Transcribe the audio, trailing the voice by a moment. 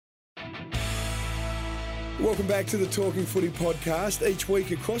Welcome back to the Talking Footy podcast. Each week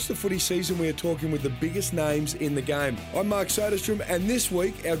across the footy season, we are talking with the biggest names in the game. I'm Mark Soderstrom, and this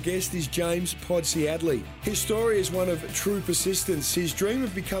week our guest is James Podsiadly. His story is one of true persistence. His dream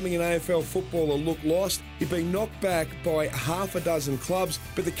of becoming an AFL footballer looked lost. He'd been knocked back by half a dozen clubs,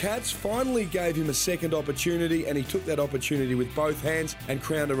 but the Cats finally gave him a second opportunity, and he took that opportunity with both hands and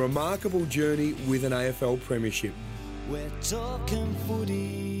crowned a remarkable journey with an AFL Premiership. We're talking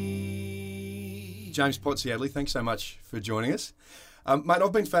footy. James Podsiadly, thanks so much for joining us. Mate,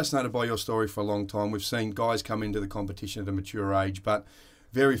 I've been fascinated by your story for a long time. We've seen guys come into the competition at a mature age, but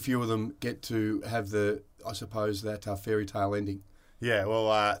very few of them get to have that fairy tale ending. Yeah,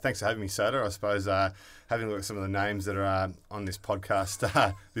 well, thanks for having me, Soda. I suppose having a look at some of the names that are on this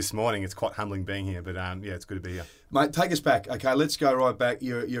podcast this morning, it's quite humbling being here, but it's good to be here. Mate, take us back. Okay, let's go right back.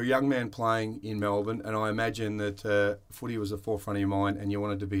 You're a young man playing in Melbourne, and I imagine that footy was the forefront of your mind and you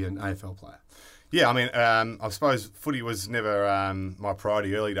wanted to be an AFL player. Yeah, I mean, I suppose footy was never my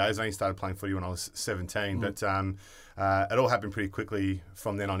priority early days. I only started playing footy when I was 17, but it all happened pretty quickly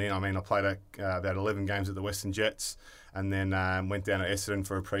from then on in. I mean, I played about 11 games at the Western Jets and then went down to Essendon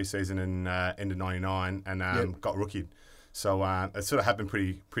for a pre-season in end of 99 and got rookied. So it sort of happened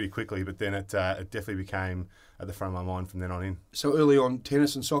pretty quickly, but then it definitely became at the front of my mind from then on in. So early on,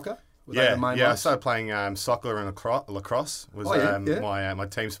 tennis and soccer? I started playing soccer and lacrosse was my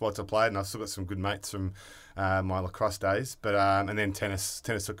team sports I played, and I've still got some good mates from my lacrosse days. But and then tennis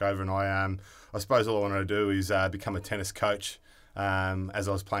took over, and I suppose all I wanted to do is become a tennis coach. As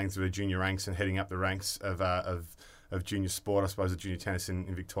I was playing through the junior ranks and heading up the ranks of junior sport, I suppose, the junior tennis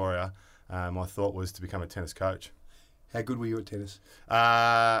in Victoria, my thought was to become a tennis coach. How good were you at tennis?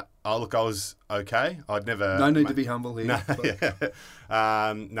 I was okay. I'd never. No need to be humble here.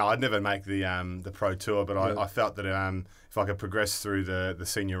 No, I'd never make the pro tour, but I felt that if I could progress through the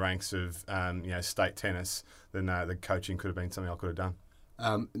senior ranks of state tennis, then the coaching could have been something I could have done.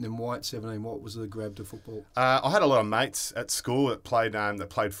 And then why at 17? What was the grab to football? I had a lot of mates at school that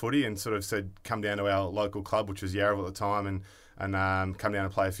played footy and sort of said, come down to our local club, which was Yarraville at the time, and come down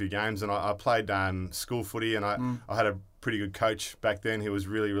and play a few games. And I played school footy, and I had a pretty good coach back then who was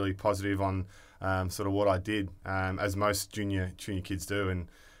really, really positive on sort of what I did, as most junior kids do.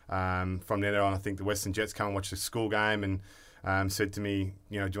 And from then on, I think the Western Jets come and watched the school game and said to me,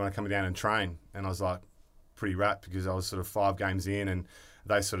 do you want to come down and train? And I was like, pretty rapt, because I was sort of 5 games in and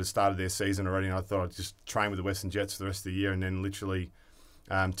they sort of started their season already, and I thought I'd just train with the Western Jets for the rest of the year. And then literally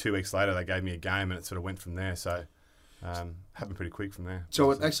 2 weeks later, they gave me a game, and it sort of went from there. So happened pretty quick from there. So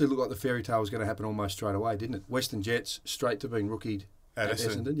it actually looked like the fairy tale was going to happen almost straight away, didn't it? Western Jets straight to being rookied at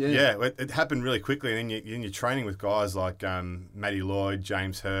Essendon. Yeah, it happened really quickly, and then you're training with guys like Matty Lloyd,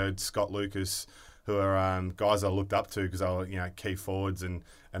 James Hird, Scott Lucas, who are guys I looked up to because they were key forwards and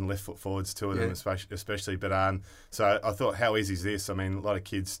left foot forwards, two of them especially. But so I thought, how easy is this? I mean, a lot of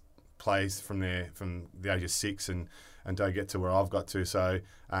kids play from the age of 6 and don't get to where I've got to. So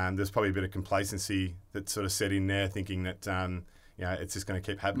there's probably a bit of complacency that sort of set in there, thinking that it's just going to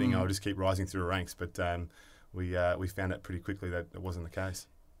keep happening. I'll just keep rising through the ranks. But we found out pretty quickly that it wasn't the case.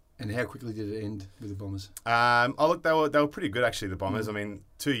 And how quickly did it end with the Bombers? Look, they were pretty good actually, the Bombers. I mean,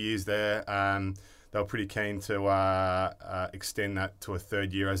 2 years there. They were pretty keen to extend that to a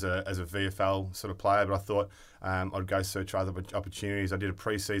third year as a VFL sort of player. But I thought I'd go search for other opportunities. I did a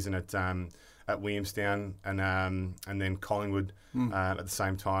pre-season at Williamstown, and then Collingwood at the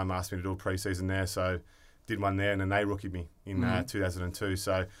same time asked me to do a pre-season there. So did one there, and then they rookied me in 2002.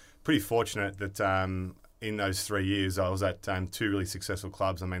 So pretty fortunate that in those 3 years I was at 2 really successful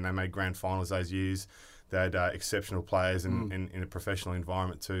clubs. I mean, they made grand finals those years. They had exceptional players in a professional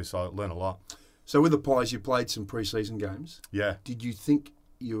environment too. So I learned a lot. So with the Pies, you played some pre-season games. Yeah. Did you think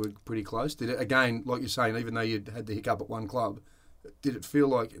you were pretty close? Did it, again, like you're saying, even though you'd had the hiccup at one club, did it feel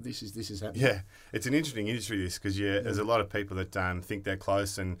like this is happening? Yeah, it's an interesting industry, this, because there's a lot of people that think they're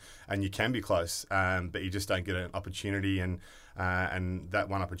close, and you can be close, but you just don't get an opportunity, and that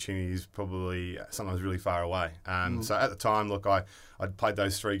one opportunity is probably sometimes really far away. So at the time, look, I'd played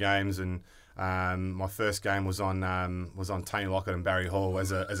those 3 games, and my first game was on Tony Lockett and Barry Hall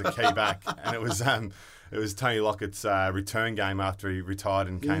as a key back, and it was Tony Lockett's return game after he retired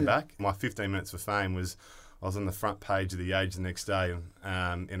and came back. My 15 minutes of fame was I was on the front page of The Age the next day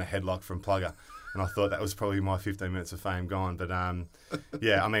in a headlock from Plugger, and I thought that was probably my 15 minutes of fame gone. But I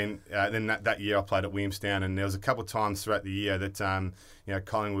mean, then that year I played at Williamstown, and there was a couple of times throughout the year that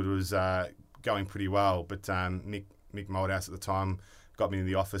Collingwood was going pretty well, but Mick Moldhouse at the time got me in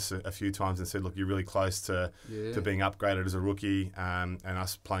the office a few times and said, look, you're really close to being upgraded as a rookie, and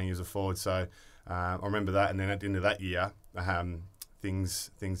us playing you as a forward. So I remember that, and then at the end of that year,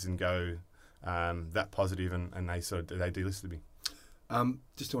 things didn't go that positive, and they delisted me.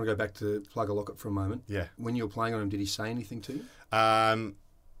 Just want to go back to Plugger Lockett for a moment. Yeah. When you were playing on him, did he say anything to you?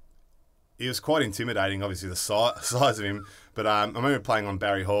 He was quite intimidating, obviously the size of him. But I remember playing on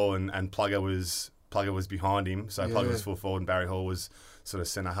Barry Hall, and Plugger was behind him, so Plugger was full forward, and Barry Hall was sort of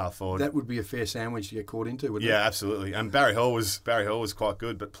centre half forward. That would be a fair sandwich to get caught into, wouldn't it? Yeah, absolutely. And Barry Hall was quite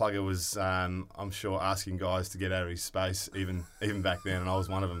good, but Plugger was, I'm sure, asking guys to get out of his space even back then, and I was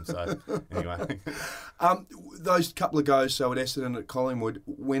one of them. So anyway, those couple of goes, so at Essendon and at Collingwood,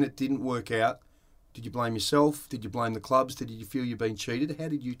 when it didn't work out, did you blame yourself? Did you blame the clubs? Did you feel you've been cheated? How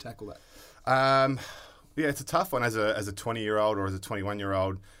did you tackle that? Yeah, it's a tough one as a 20-year-old or as a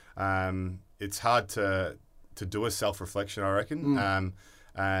 21-year-old. It's hard to do a self-reflection, I reckon.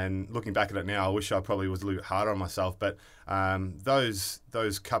 And looking back at it now, I wish I probably was a little bit harder on myself. But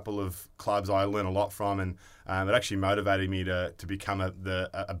those couple of clubs I learned a lot from, and it actually motivated me to become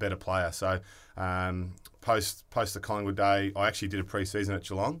a better player. So post the Collingwood day, I actually did a pre-season at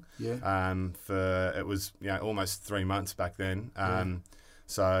Geelong. Yeah. It was almost 3 months back then.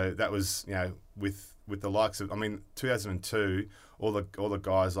 So that was with the likes of 2002. All the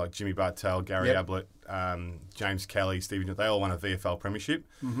guys like Jimmy Bartell, Gary Ablett, James Kelly, Stevie, they all won a VFL Premiership.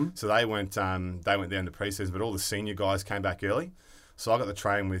 Mm-hmm. So they went there in the preseason, but all the senior guys came back early. So I got to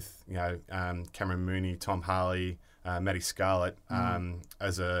train with Cameron Mooney, Tom Harley, Matty Scarlett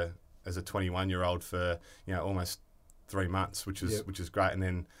as a 21-year-old for almost 3 months, which is great. And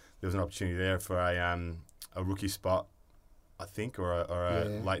then there was an opportunity there for a rookie spot, I think, or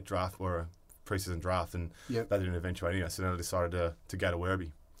a late draft or a preseason draft, and that didn't eventuate anyway. So then I decided to go to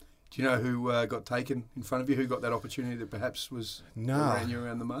Werribee. Do you know who got taken in front of you? Who got that opportunity that perhaps was around you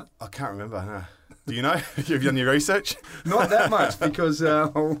around the mark? I can't remember. No. Do you know? Have you done your research? Not that much, because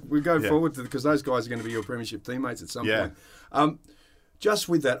we go forward to because those guys are going to be your premiership teammates at some point. Just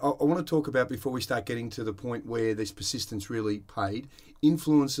with that, I want to talk about, before we start getting to the point where this persistence really paid,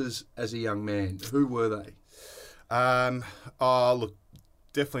 influences as a young man. Who were they? Look,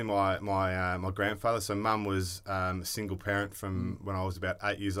 definitely my grandfather. So mum was a single parent from when I was about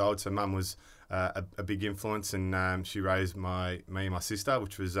 8 years old. So mum was a big influence, and she raised me and my sister,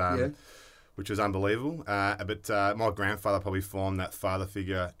 which was unbelievable. But my grandfather probably formed that father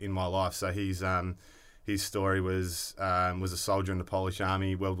figure in my life. So his story was a soldier in the Polish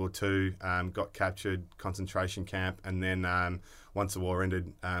Army, World War II, got captured, concentration camp, and then once the war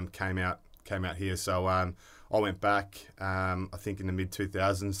ended, came out here. So I went back, I think in the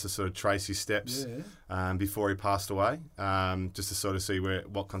mid-2000s, to sort of trace his steps before he passed away, just to sort of see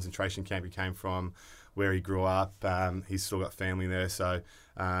what concentration camp he came from, where he grew up. He's still got family there. So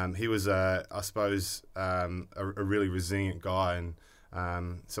he was, I suppose, a really resilient guy, and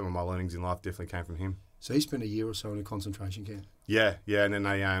some of my learnings in life definitely came from him. So he spent a year or so in a concentration camp? Yeah, and then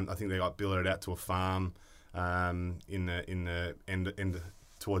they, I think they got billeted out to a farm in the end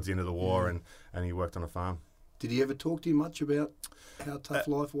towards the end of the war, and he worked on a farm. Did he ever talk to you much about how tough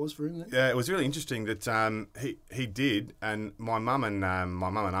life was for him then? Yeah, it was really interesting that he did, and my mum and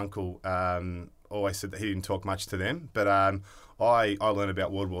uncle always said that he didn't talk much to them, but I learned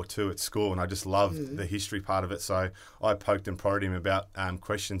about World War II at school, and I just loved the history part of it, so I poked and prodded him about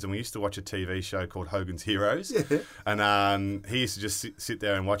questions, and we used to watch a TV show called Hogan's Heroes, and he used to just sit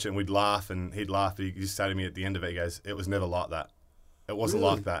there and watch it, and we'd laugh, and he'd laugh, but he'd just say to me at the end of it, he goes, "It was never like that. It wasn't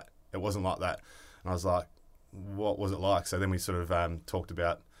like that. It wasn't like that." And I was like, what was it like? So then we sort of talked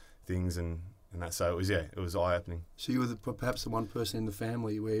about things and that. So it was eye-opening. So you were perhaps the one person in the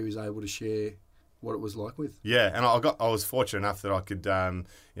family where he was able to share what it was like with? Yeah, and I was fortunate enough that I could,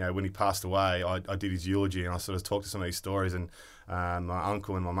 when he passed away, I did his eulogy, and I sort of talked to some of these stories, and my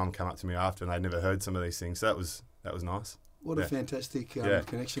uncle and my mum came up to me after, and they'd never heard some of these things. So that was nice. What a fantastic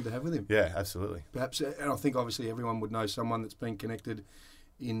connection to have with him. Yeah, absolutely. Perhaps, and I think obviously everyone would know someone that's been connected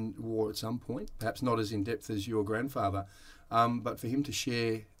in war at some point, perhaps not as in depth as your grandfather, but for him to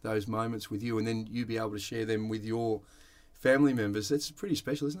share those moments with you, and then you be able to share them with your family members, that's pretty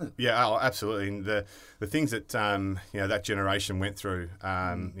special, isn't it? Yeah, absolutely. And the things that that generation went through,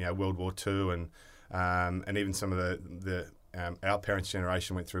 World War II, and even some of the our parents'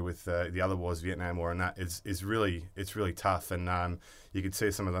 generation went through with the other wars, Vietnam War, and that is really tough. And you could see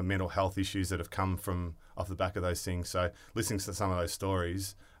some of the mental health issues that have come from off the back of those things. So listening to some of those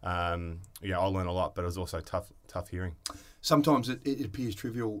stories, I learned a lot, but it was also tough hearing. Sometimes it appears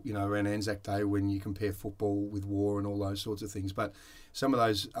trivial, around Anzac Day when you compare football with war and all those sorts of things. But some of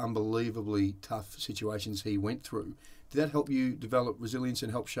those unbelievably tough situations he went through, did that help you develop resilience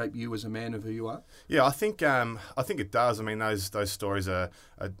and help shape you as a man of who you are? Yeah, I think it does. I mean, those stories are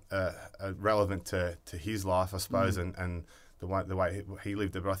relevant to his life, I suppose, and the way he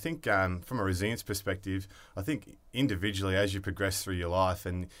lived it. But I think from a resilience perspective, I think individually as you progress through your life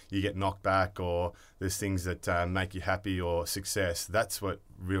and you get knocked back or there's things that make you happy or success, that's what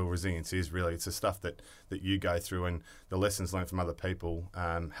real resilience is really. It's the stuff that you go through, and the lessons learned from other people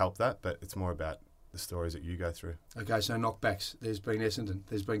help that, but it's more about the stories that you go through. Okay, so knockbacks. There's been Essendon.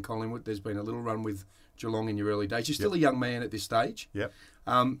 There's been Collingwood. There's been a little run with Geelong in your early days. You're still a young man at this stage. Yep.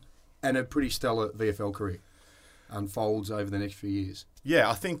 And a pretty stellar VFL career unfolds over the next few years. Yeah,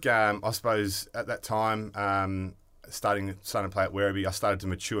 I think, I suppose at that time, starting to play at Werribee, I started to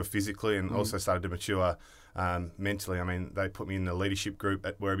mature physically and also started to mature mentally. I mean, they put me in the leadership group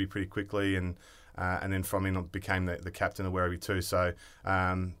at Werribee pretty quickly, and then from in I became the captain of Werribee too. So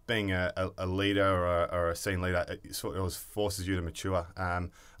being a leader or a scene leader, it forces you to mature.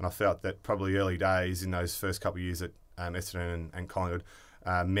 And I felt that probably early days in those first couple of years at Essendon and Collingwood,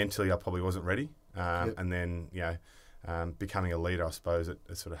 mentally I probably wasn't ready. And then, becoming a leader, I suppose, it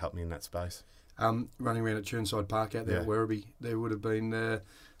sort of helped me in that space. Running around at Chirnside Park out there at Werribee, there would have been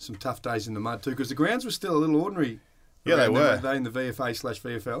some tough days in the mud too, because the grounds were still a little ordinary. Yeah, they were. They in the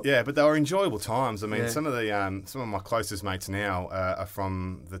VFA/VFL. Yeah, but they were enjoyable times. I mean, some of my closest mates now are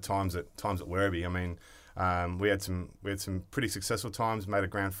from the times at Werribee. I mean, we had some pretty successful times. Made a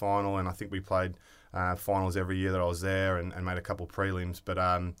grand final, and I think we played finals every year that I was there, and made a couple of prelims. But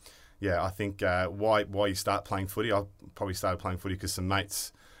I think why you start playing footy? I probably started playing footy because some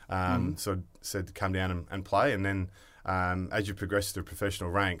mates sort of said to come down and play, and then. As you progress through professional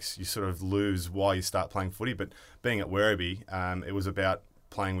ranks, you sort of lose why you start playing footy. But being at Werribee, it was about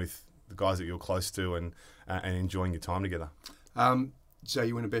playing with the guys that you're close to and enjoying your time together. So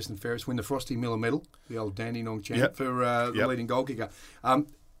you win a best and fairest, win the Frosty Miller medal, the old Dandenong champ for the leading goal kicker.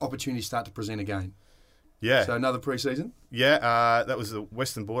 Opportunities start to present again. Yeah. So another pre-season? Yeah, that was the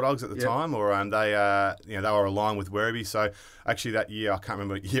Western Bulldogs at the time, or they were aligned with Werribee. So actually that year, I can't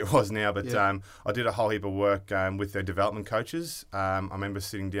remember what year it was now, but I did a whole heap of work with their development coaches. I remember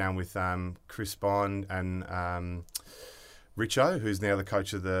sitting down with Chris Bond and Richo, who's now the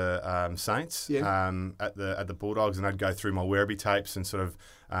coach of the Saints, at the Bulldogs, and they'd go through my Werribee tapes and sort of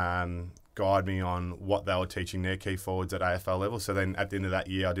guide me on what they were teaching their key forwards at AFL level. So then at the end of that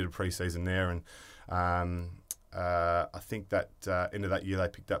year, I did a pre-season there, and I think that end of that year they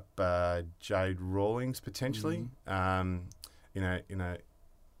picked up Jade Rawlings potentially, in the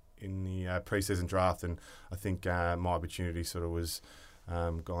pre-season draft, and I think my opportunity sort of was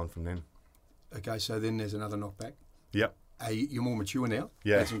gone from then. Okay, so then there's another knockback. Yep. You're more mature now.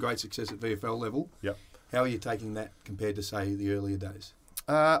 Yeah. Had some great success at VFL level. Yep. How are you taking that compared to, say, the earlier days?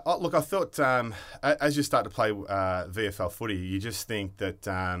 Look, I thought as you start to play VFL footy, you just think that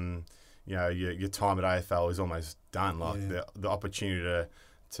your time at AFL is almost done. Like the opportunity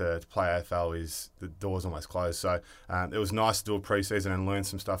to play AFL the door's almost closed. So it was nice to do a pre-season and learn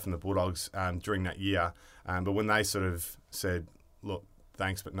some stuff from the Bulldogs during that year. But when they sort of said, "Look,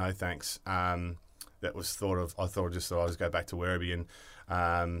 thanks, but no thanks," that was I thought I was go back to Werribee and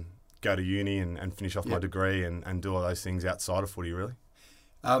go to uni and finish off my degree and do all those things outside of footy, really.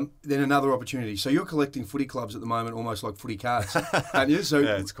 Then another opportunity. So you're collecting footy clubs at the moment, almost like footy cards, aren't you? So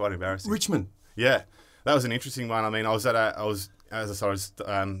yeah, it's quite embarrassing. Richmond. Yeah, that was an interesting one. I mean, I was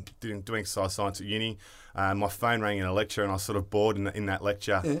doing exercise science at uni. My phone rang in a lecture, and I was sort of bored in that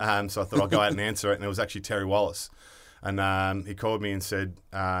lecture. Yeah. So I thought I'd go out and answer it, and it was actually Terry Wallace. And he called me and said,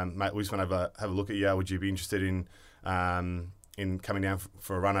 "Mate, we just want to have a look at you. Would you be interested in coming down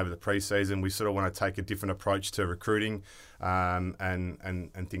for a run over the pre-season? We sort of want to take a different approach to recruiting, and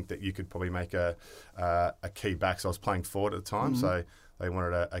think that you could probably make a key back." So I was playing forward at the time, so they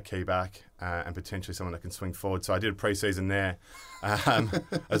wanted a key back and potentially someone that can swing forward. So I did a pre-season there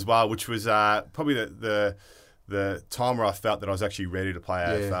as well, which was probably the time where I felt that I was actually ready to play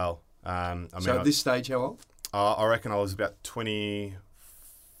AFL. So at this stage, how old? I reckon I was about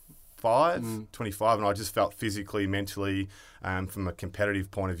 25, and I just felt physically, mentally, from a competitive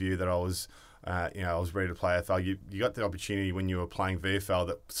point of view that I was, I was ready to play AFL. You got the opportunity when you were playing VFL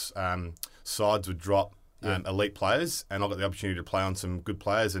that sides would drop elite players, and I got the opportunity to play on some good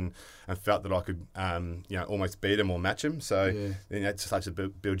players, and felt that I could, almost beat them or match them. So then that starts to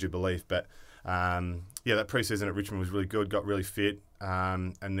build your belief. But that pre-season at Richmond was really good. Got really fit,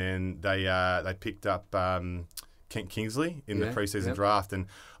 and then they picked up Kent Kingsley in the pre-season draft, and I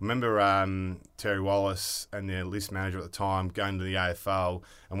remember Terry Wallace and their list manager at the time going to the AFL,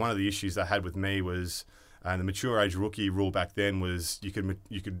 and one of the issues they had with me was the mature age rookie rule back then was you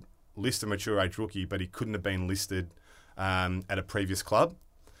could list a mature age rookie, but he couldn't have been listed at a previous club.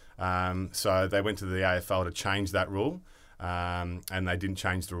 So they went to the AFL to change that rule, and they didn't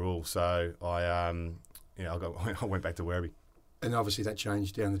change the rule. So I went back to Werribee. And obviously that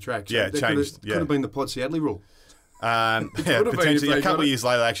changed down the track. So Yeah, it changed. Could have been the Podsiadly rule. Yeah, been potentially. if A they couple got of it. years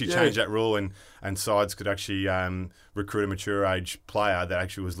later, they actually Yeah. changed that rule, and sides could actually recruit a mature age player that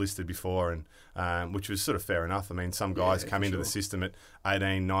actually was listed before, and which was sort of fair enough. I mean, some guys come into the system at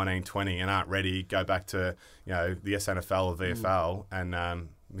 18, 19, 20 and aren't ready, go back to the SNFL or VFL and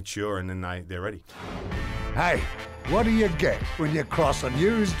mature, and then they're ready. Hey, what do you get when you cross a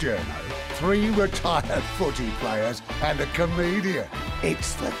news journal, 3 retired footy players and a comedian?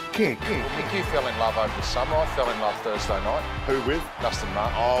 It's the kick. Nick, you fell in love over the summer. I fell in love Thursday night. Who with? Dustin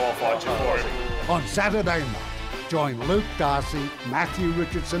Martin. Oh, I'll fight you for it. On Saturday night, join Luke Darcy, Matthew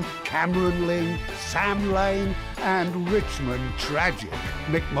Richardson, Cameron Ling, Sam Lane and Richmond tragic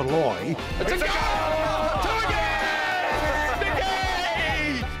Mick Malloy It's a goal!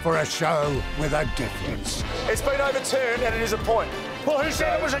 for a show with a difference. It's been overturned and it is a point. Well, who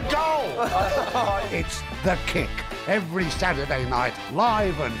said it was a goal? It's The Kick, every Saturday night,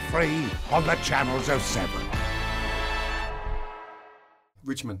 live and free on the channels of 7.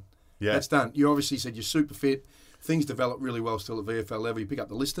 Richmond. Yeah. That's done. You obviously said you're super fit. Things develop really well still at VFL level. You pick up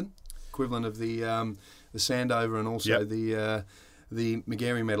the Liston, equivalent of the Sandover and also the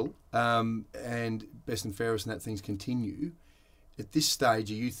McGarry medal. And best and fairest and that things continue. At this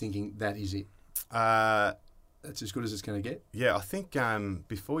stage, are you thinking that is it? That's as good as it's going to get? Yeah, I think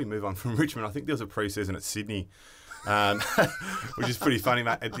before we move on from Richmond, I think there was a pre-season at Sydney, which is pretty funny,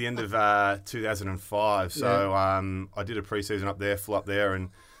 mate, at the end of 2005. So I did a pre-season up there, flew up there and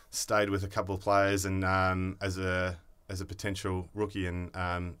stayed with a couple of players and as a potential rookie. And,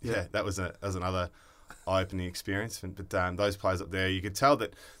 that was another eye-opening experience. But those players up there, you could tell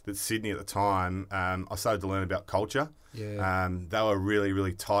that Sydney at the time, I started to learn about culture. Yeah. They were a really,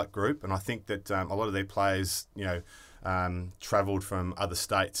 really tight group, and I think that a lot of their players, travelled from other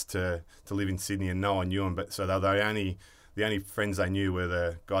states to live in Sydney, and no one knew them. But so they were the only friends they knew were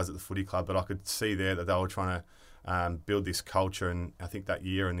the guys at the footy club. But I could see there that they were trying to build this culture, and I think that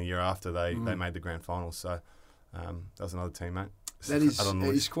year and the year after they made the grand finals. So that was another team, mate. That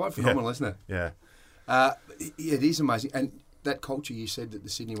is quite phenomenal, isn't it? Yeah. It is amazing. And that culture, you said that the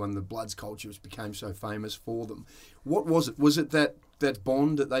Sydney one, the Bloods culture, became so famous for them. What was it? Was it that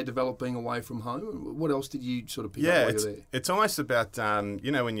bond that they developed being away from home? What else did you sort of pick up while you were there? It's almost about,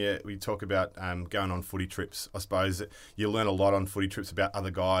 when you talk about going on footy trips, I suppose you learn a lot on footy trips about other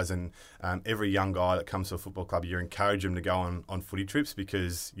guys, and every young guy that comes to a football club, you encourage them to go on footy trips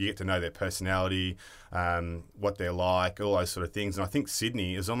because you get to know their personality, what they're like, all those sort of things. And I think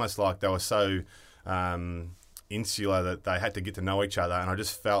Sydney is almost like they were so insular that they had to get to know each other, and I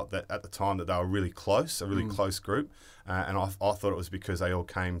just felt that at the time that they were really close, a really close group, and I thought it was because they all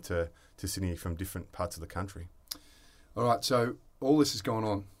came to Sydney from different parts of the country. All right, so all this is going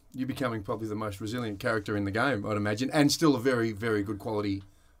on. You're becoming probably the most resilient character in the game, I'd imagine, and still a very, very good quality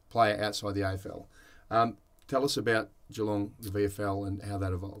player outside the AFL. Tell us about Geelong, the VFL, and how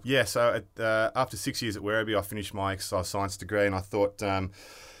that evolved. Yeah, so after 6 years at Werribee, I finished my exercise science degree, and I thought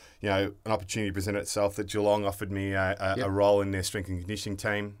an opportunity presented itself that Geelong offered me a role in their strength and conditioning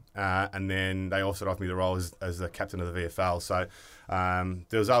team, and then they also offered me the role as the captain of the VFL. So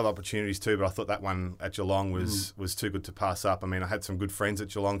there was other opportunities too, but I thought that one at Geelong was too good to pass up. I mean, I had some good friends at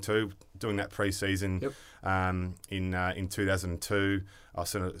Geelong too, doing that pre-season in 2002. I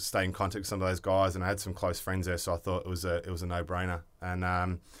sort of stayed in contact with some of those guys, and I had some close friends there, so I thought it was a no-brainer.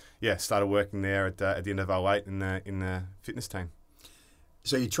 And started working there at the end of 2008 in the fitness team.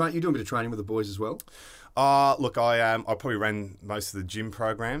 So you're doing a bit of training with the boys as well? Look, I probably ran most of the gym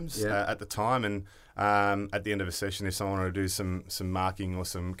programs at the time, and at the end of a session, if someone wanted to do some marking or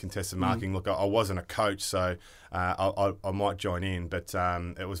some contested marking, look, I wasn't a coach, so I might join in, but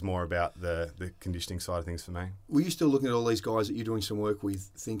it was more about the conditioning side of things for me. Were you still looking at all these guys that you're doing some work with,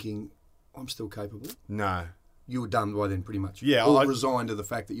 thinking, I'm still capable? No. You were done by then, pretty much. Yeah, or resigned to the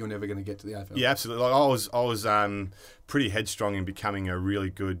fact that you're never going to get to the AFL. Yeah, absolutely. Like I was pretty headstrong in becoming a really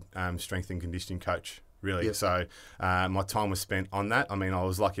good strength and conditioning coach. Really, Yep. So my time was spent on that. I mean, I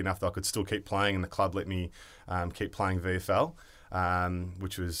was lucky enough that I could still keep playing, and the club let me keep playing VFL,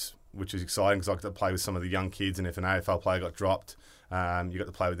 which was exciting because I got to play with some of the young kids. And if an AFL player got dropped, you got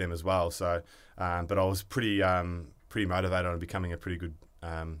to play with them as well. So, but I was pretty motivated on becoming a pretty good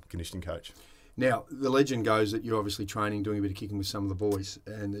conditioning coach. Now, the legend goes that you're obviously training, doing a bit of kicking with some of the boys,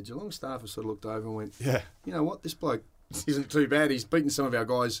 and the Geelong staff have sort of looked over and went, yeah, you know what, this bloke isn't too bad. He's beaten some of our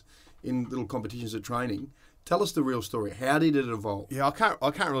guys in little competitions of training. Tell us the real story. How did it evolve? Yeah, I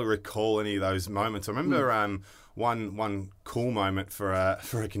can't really recall any of those moments. I remember one cool moment for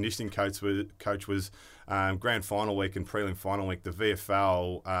a conditioning coach was grand final week and prelim final week. The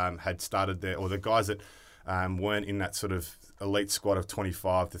VFL had started there, or the guys that weren't in that sort of elite squad of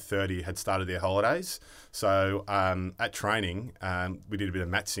 25 to 30, had started their holidays. So at training, we did a bit of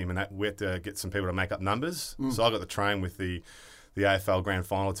match sim, and we had to get some people to make up numbers. So I got to train with the AFL Grand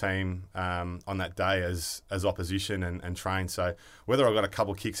Final team on that day as opposition and train. So whether I got a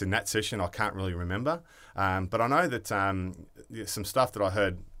couple kicks in that session, I can't really remember. But I know that some stuff that I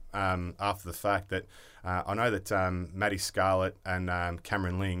heard after the fact, that I know that Matty Scarlett and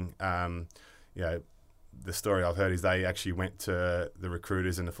Cameron Ling, the story I've heard is they actually went to the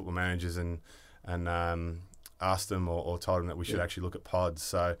recruiters and the football managers and asked them or told them that we should actually look at pods.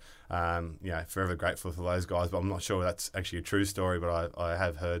 So, forever grateful for those guys. But I'm not sure that's actually a true story, but I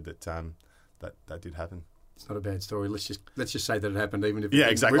have heard that that did happen. It's not a bad story. Let's just say that it happened, even if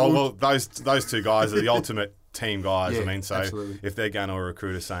exactly. Well, those two guys are the ultimate team guys. Yeah, I mean, so absolutely. if they're going to a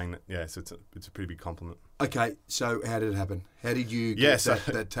recruiter saying that, so it's a pretty big compliment. Okay, so how did it happen? How did you get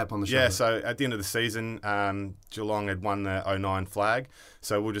that tap on the shoulder? Yeah, so at the end of the season, Geelong had won the 09 flag.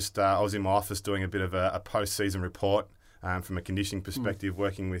 So we'll just I was in my office doing a bit of a post-season report from a conditioning perspective,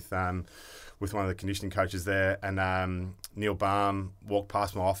 working with one of the conditioning coaches there. And Neil Baum walked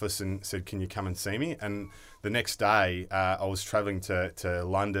past my office and said, "Can you come and see me?" And the next day, I was travelling to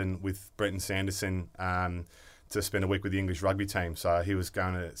London with Brenton Sanderson to spend a week with the English rugby team. So he was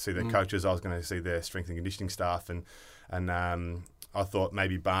going to see their coaches. I was going to see their strength and conditioning staff. And I thought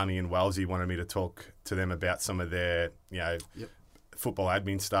maybe Barney and Wellesley wanted me to talk to them about some of their, football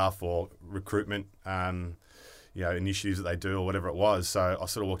admin stuff or recruitment, initiatives that they do or whatever it was. So I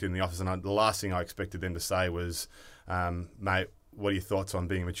sort of walked in the office, and the last thing I expected them to say was, "Mate, what are your thoughts on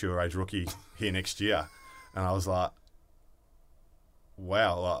being a mature age rookie here next year?" And I was like,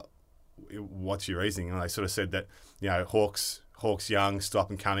 "Wow, what's your reasoning?" And they sort of said that, Hawks young, still up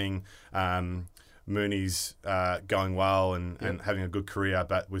and coming, Mooney's going well and having a good career,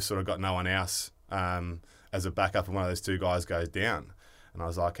 but we've sort of got no one else as a backup, and one of those two guys goes down. And I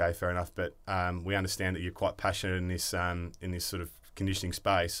was like, okay, fair enough, but we understand that you're quite passionate in this sort of conditioning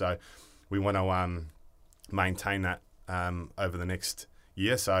space, so we want to maintain that over the next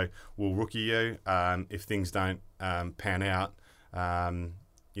year. So we'll rookie you. If things don't pan out,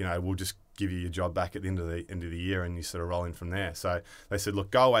 we'll just give you your job back at the end of the year, and you sort of roll in from there. So they said, look,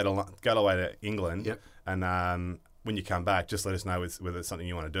 go away to England, and when you come back, just let us know whether it's something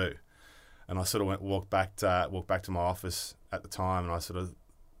you want to do. And I sort of walked back to my office at the time, and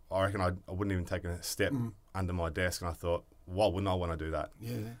I reckon I wouldn't even take a step under my desk, and I thought, why wouldn't I want to do that?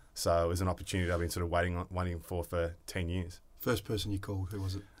 Yeah. So it was an opportunity that I've been sort of waiting for 10 years. First person you called, who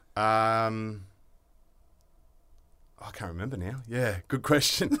was it? I can't remember now. Yeah, good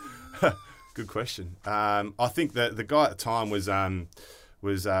question. Good question. I think that the guy at the time was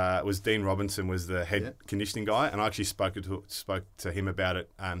Dean Robinson, was the head conditioning guy, and I actually spoke to him about it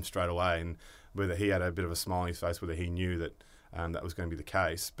straight away, and whether he had a bit of a smile on his face, whether he knew that that was going to be the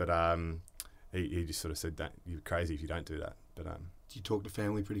case. But he just sort of said, "You're crazy if you don't do that." But did you talk to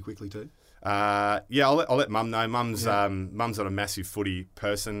family pretty quickly too? I'll let Mum know. Mum's not a massive footy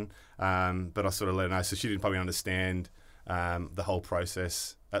person, but I sort of let her know, so she didn't probably understand the whole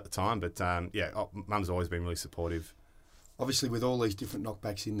process at the time. But Mum's always been really supportive. Obviously, with all these different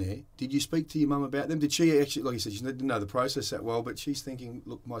knockbacks in there, did you speak to your mum about them? Did she actually, like you said, she didn't know the process that well, but she's thinking,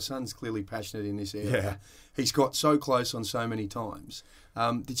 look, my son's clearly passionate in this area. Yeah. He's got so close on so many times.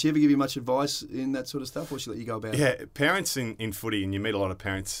 Did she ever give you much advice in that sort of stuff, or she let you go about it? Yeah, parents in footy, and you meet a lot of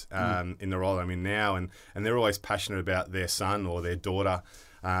parents in the role I'm in now, and they're always passionate about their son or their daughter,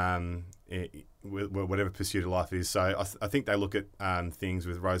 whatever pursuit of life is. So I think they look at things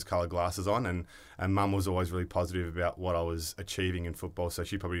with rose-coloured glasses on, and Mum was always really positive about what I was achieving in football, so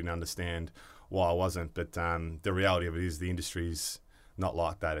she probably didn't understand why I wasn't. But the reality of it is the industry's not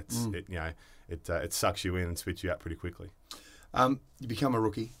like that. It sucks you in and spits you out pretty quickly. You become a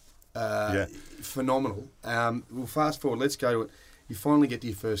rookie. Phenomenal. We'll fast forward. Let's go to it. You finally get to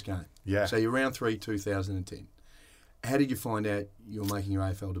your first game. Yeah. So you're round 3, 2010. How did you find out you were making your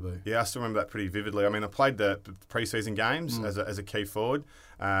AFL debut? Yeah, I still remember that pretty vividly. I mean, I played the pre-season games as a key forward,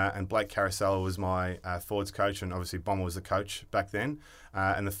 and Blake Carousel was my forwards coach, and obviously Bomber was the coach back then.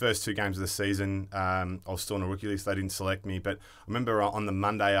 And the first 2 games of the season, I was still on a rookie list. They didn't select me. But I remember on the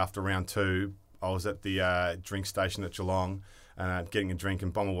Monday after round 2, I was at the drink station at Geelong, getting a drink,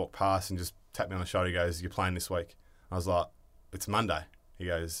 and Bomber walked past and just tapped me on the shoulder. He goes, "You're playing this week." I was like, "It's Monday." He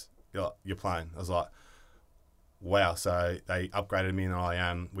goes, "You're playing." I was like, wow. So they upgraded me,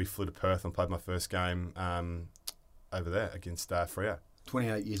 and we flew to Perth and played my first game over there against Freo.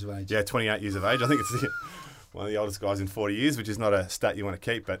 28 years of age. Yeah, 28 years of age. I think it's one of the oldest guys in 40 years, which is not a stat you want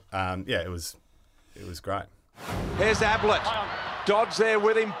to keep, but it was great. Here's Ablett. Dodd's there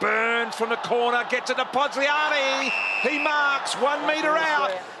with him. Burns from the corner. Gets it to Podsiadly. He marks 1 metre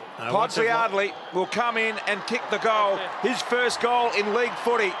out. Podsiadly will come in and kick the goal. His first goal in league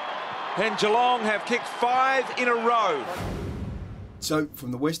footy. And Geelong have kicked 5 in a row. So,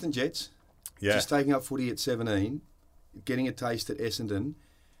 from the Western Jets, just taking up footy at 17, getting a taste at Essendon,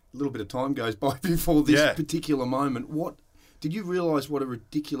 a little bit of time goes by before this particular moment. What did you realise what a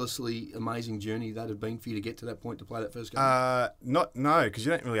ridiculously amazing journey that had been for you to get to that point to play that first game? No, because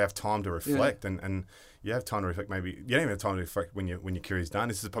you don't really have time to reflect, and you have time to reflect. Maybe you don't even have time to reflect when your career's done.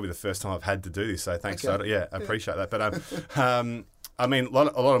 This is probably the first time I've had to do this, so thanks. Okay. I appreciate that. But I mean, a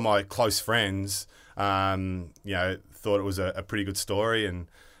lot of my close friends, thought it was a pretty good story and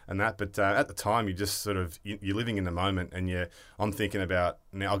that. But at the time, you just sort of you're living in the moment, and I'm thinking about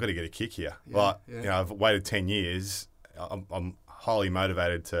now I've got to get a kick here. I've waited 10 years. I'm highly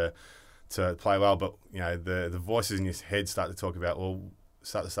motivated to play well, but the voices in your head start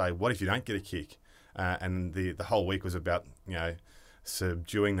to say, what if you don't get a kick? And the whole week was about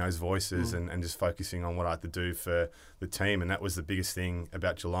subduing those voices and just focusing on what I had to do for the team. And that was the biggest thing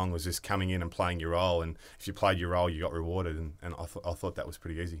about Geelong, was just coming in and playing your role. And if you played your role, you got rewarded. And I thought that was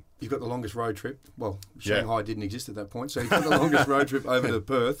pretty easy. You've got the longest road trip. Well, Shanghai didn't exist at that point, so you've got the longest road trip over to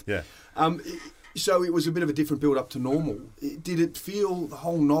Perth. Yeah. So it was a bit of a different build-up to normal. Did it feel the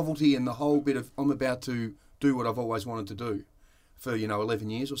whole novelty and the whole bit of, I'm about to do what I've always wanted to do for, 11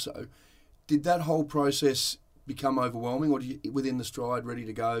 years or so? Did that whole process become overwhelming, or did you, within the stride, ready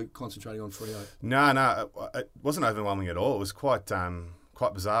to go, concentrating on Freo? No, it wasn't overwhelming at all. It was quite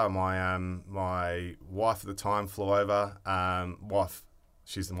bizarre. My wife at the time flew over.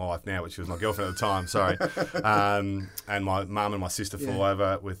 She's my wife now, but she was my girlfriend at the time. Sorry, and my mum and my sister flew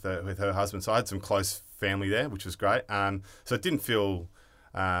over with her husband. So I had some close family there, which was great. So it didn't feel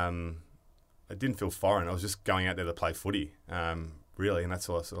foreign. I was just going out there to play footy, really, and that's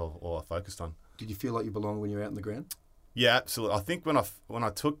all I focused on. Did you feel like you belonged when you were out in the ground? Yeah, absolutely. I think when I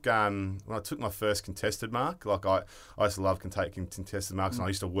took my first contested mark, like I used to love taking contested marks, and I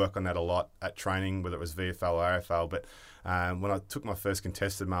used to work on that a lot at training, whether it was VFL or AFL. But when I took my first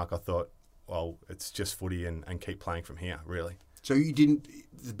contested mark, I thought, well, it's just footy and keep playing from here, really. So you didn't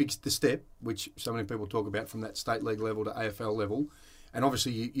the step, which so many people talk about, from that state league level to AFL level, and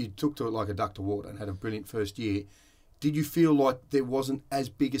obviously you took to it like a duck to water and had a brilliant first year. Did you feel like there wasn't as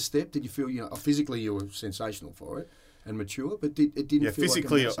big a step? Did you feel, physically you were sensational for it and mature, but it didn't feel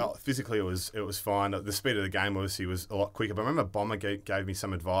physically, like physically it was fine. The speed of the game obviously was a lot quicker. But I remember Bomber gave me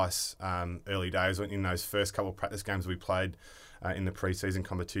some advice early days in those first couple of practice games we played in the pre-season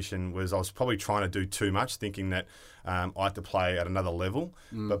competition. Was I was probably trying to do too much, thinking that I had to play at another level.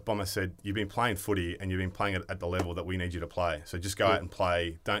 But Bomber said, you've been playing footy and you've been playing it at the level that we need you to play. So just go out and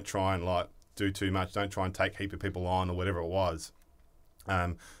play. Don't try and do too much. Don't try and take a heap of people on or whatever it was.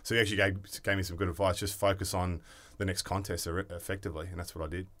 So he actually gave me some good advice. Just focus on the next contest effectively, and that's what I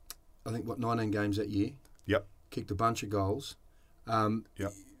did. I think, 19 games that year? Yep. Kicked a bunch of goals.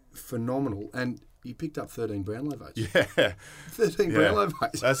 Yep. Phenomenal. And you picked up 13 Brownlow votes. Yeah. 13 Brownlow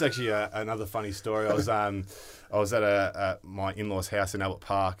votes. That's actually another funny story. I was at my in-laws' house in Albert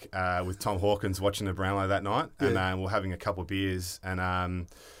Park with Tom Hawkins watching the Brownlow that night, and we were having a couple of beers, and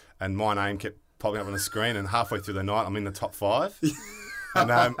my name kept popping up on the screen, and halfway through the night, I'm in the top 5. And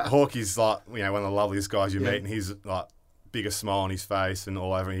Hawkey's like, one of the loveliest guys you meet, and he's like, biggest smile on his face and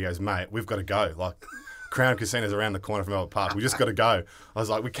all over, and he goes, mate, we've got to go. Like, Crown Casino's around the corner from Albert Park. We just got to go. I was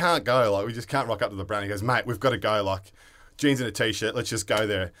like, we can't go. Like, we just can't rock up to the Brown. He goes, mate, we've got to go. Like, jeans and a T-shirt. Let's just go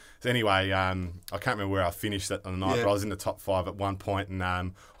there. So anyway, I can't remember where I finished that on the night, but I was in the top 5 at one point, and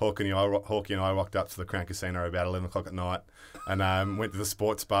Hawkey and I rocked up to the Crown Casino about 11 o'clock at night, and went to the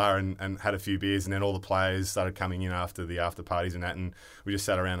sports bar and had a few beers, and then all the players started coming in after the after parties and that, and we just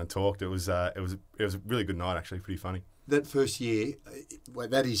sat around and talked. It was a really good night, actually, pretty funny. That first year,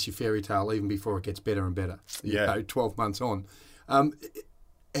 that is your fairy tale, even before it gets better and better. 12 months on. How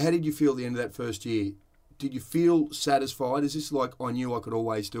did you feel at the end of that first year? Did you feel satisfied? Is this like, I knew I could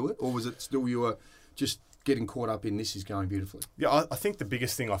always do it? Or was it still you were just getting caught up in this is going beautifully? Yeah, I think the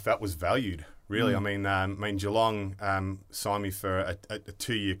biggest thing I felt was valued, really. I mean, Geelong signed me for a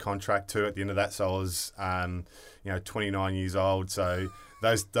 2-year contract too at the end of that. So I was, 29 years old. So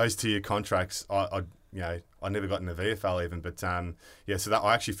those 2-year contracts, I never got in the VFL even. But so that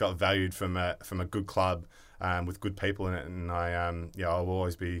I actually felt valued from a good club with good people in it, and I will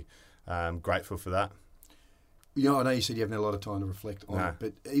always be grateful for that. I know you said you haven't had a lot of time to reflect on it,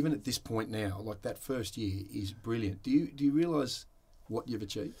 but even at this point now, like that first year is brilliant. Do you realise what you've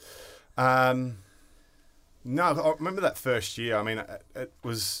achieved? No, I remember that first year. I mean, it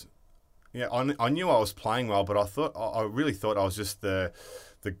was Yeah, I knew I was playing well, but I really thought I was just the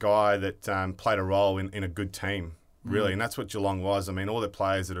guy that played a role in a good team, really, and that's what Geelong was. I mean, all the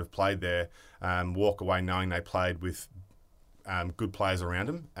players that have played there walk away knowing they played with good players around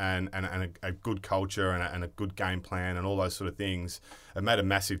them and a good culture and a good game plan and all those sort of things. It made a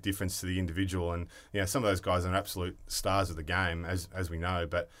massive difference to the individual. And some of those guys are absolute stars of the game, as we know.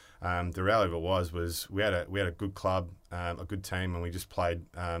 But the reality of it was we had a good club, a good team, and we just played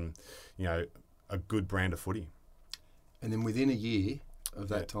a good brand of footy. And then within a year of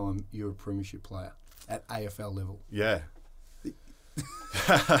that time, you're a premiership player at AFL level. Yeah.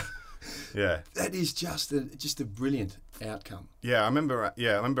 Yeah, that is just a brilliant outcome. Yeah, I remember.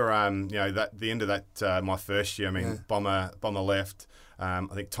 That the end of that my first year. I mean, Bomber left. I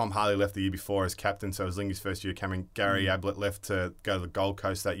think Tom Harley left the year before as captain, so it was Lingy's first year coming. Gary Ablett left to go to the Gold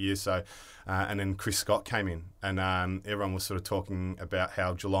Coast that year. So, and then Chris Scott came in, and everyone was sort of talking about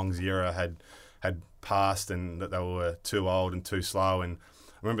how Geelong's era had passed and that they were too old and too slow. And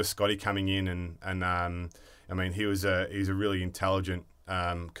I remember Scotty coming in, and I mean, he's a really intelligent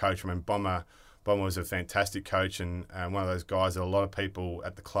coach. I mean, Bomber was a fantastic coach and one of those guys that a lot of people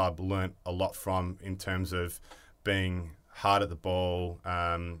at the club learnt a lot from in terms of being hard at the ball,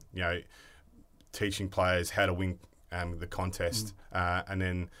 teaching players how to win the contest,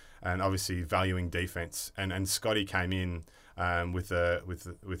 and obviously valuing defence. And Scotty came in with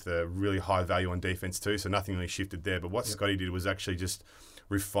a really high value on defence too, so nothing really shifted there. But what Scotty did was actually just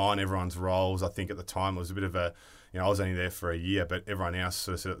refine everyone's roles. I think at the time it was a bit of a, I was only there for a year, but everyone else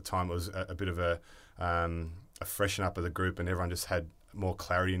sort of said at the time it was a bit of a freshen up of the group, and everyone just had more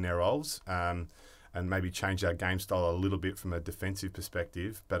clarity in their roles, and maybe change our game style a little bit from a defensive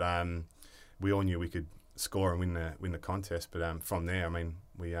perspective. But we all knew we could score and win the contest. But from there, I mean,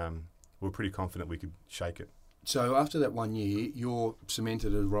 we were pretty confident we could shake it. So after that 1 year, you're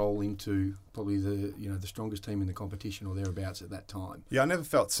cemented a role into probably the strongest team in the competition or thereabouts at that time. Yeah, I never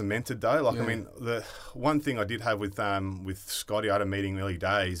felt cemented though. I mean, the one thing I did have with Scotty, I had a meeting early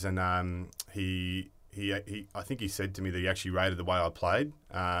days, and he I think he said to me that he actually rated the way I played,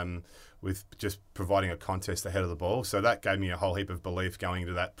 with just providing a contest ahead of the ball. So that gave me a whole heap of belief going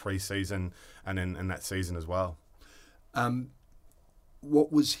into that pre-season and that season as well.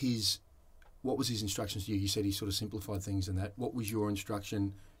 What was his instructions to you? You said he sort of simplified things in that. What was your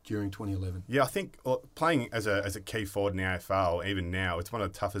instruction during 2011? Yeah, I think playing as a key forward in the AFL, even now, it's one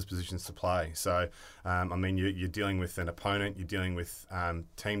of the toughest positions to play. So, I mean, you're dealing with an opponent, you're dealing with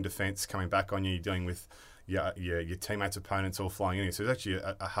team defence coming back on you, you're dealing with your teammates' opponents all flying in. So it's actually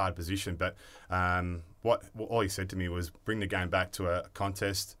a hard position. But what all he said to me was bring the game back to a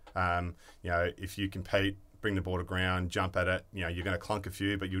contest. If you compete, bring the ball to ground, jump at it. You're going to clunk a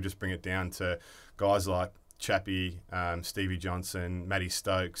few, but you'll just bring it down to guys like Chappie, Stevie Johnson, Matty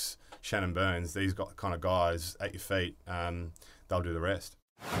Stokes, Shannon Burns. These kind of guys at your feet, they'll do the rest.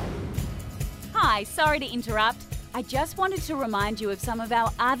 Hi, sorry to interrupt. I just wanted to remind you of some of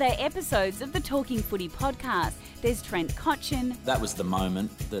our other episodes of the Talking Footy podcast. There's Trent Cotchin. That was the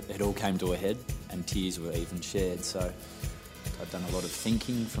moment that it all came to a head and tears were even shared. So I've done a lot of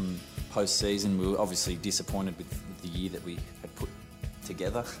thinking from post-season. We were obviously disappointed with the year that we had put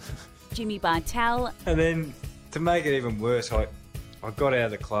together. Jimmy Bartel. And then to make it even worse, I got out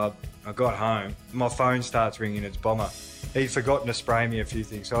of the club, I got home, my phone starts ringing, it's Bomber. He'd forgotten to spray me a few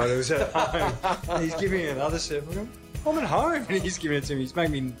things, so I was at home. And he's giving me another sip. I'm at home, and he's giving it to me. He's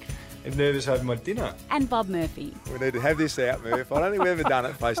making me nervous over my dinner. And Bob Murphy. We need to have this out, Murph. I don't think we've ever done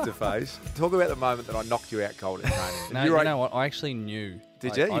it face to face. Talk about the moment that I knocked you out cold in training. No, you know what? I actually knew.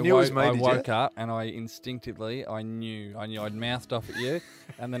 Did you? You knew it was me, I did you? woke up and I instinctively, I knew I'd mouthed off at you,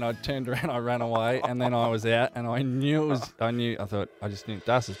 and then I turned around, I ran away, and then I was out, and I thought, I just knew,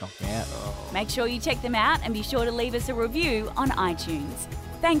 Das has knocked me out. Make sure you check them out and be sure to leave us a review on iTunes.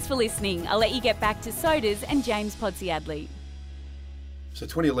 Thanks for listening. I'll let you get back to Soders and James Podsiadly. So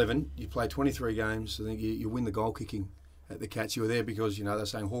 2011, you play 23 games. I think you win the goal kicking at the Cats. You were there because, they're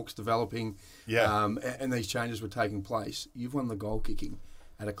saying Hawks developing, and these changes were taking place. You've won the goal kicking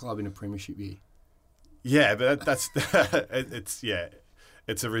at a club in a premiership year. Yeah, but that's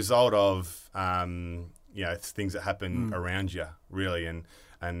it's a result of it's things that happen around you, really,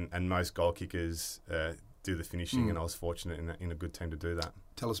 and most goal kickers do the finishing, and I was fortunate in a good team to do that.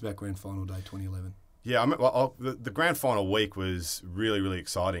 Tell us about Grand Final Day 2011. Yeah, the grand final week was really, really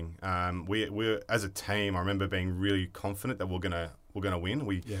exciting. We were, as a team, I remember being really confident that we're gonna win.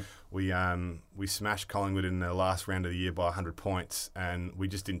 We smashed Collingwood in the last round of the year by 100 points, and we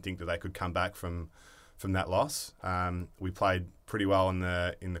just didn't think that they could come back from that loss. We played pretty well in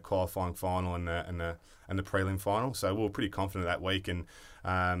the qualifying final and the prelim final. So we were pretty confident that week. And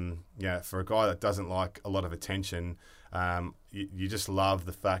for a guy that doesn't like a lot of attention, you just love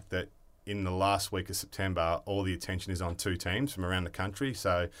the fact that in the last week of September, all the attention is on two teams from around the country.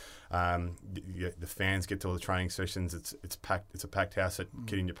 So the fans get to all the training sessions. It's packed. It's a packed house at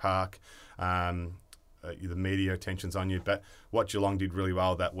Kardinia Park. The media attention's on you. But what Geelong did really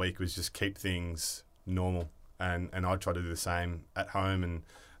well that week was just keep things normal, and I tried to do the same at home.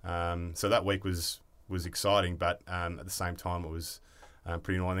 And so that week was exciting, but at the same time it was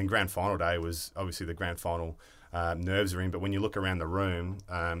pretty annoying. And grand final day was obviously the grand final. Nerves are in, but when you look around the room,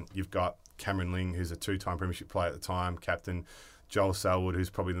 you've got Cameron Ling, who's a two-time Premiership player at the time, captain, Joel Selwood, who's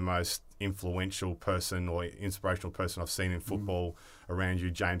probably the most influential person or inspirational person I've seen in football around you,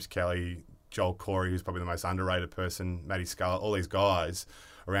 James Kelly, Joel Corey, who's probably the most underrated person, Matty Scarlett, all these guys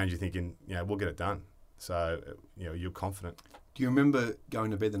around you thinking, we'll get it done. So, you're confident. Do you remember going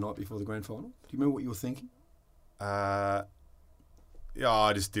to bed the night before the grand final? Do you remember what you were thinking? I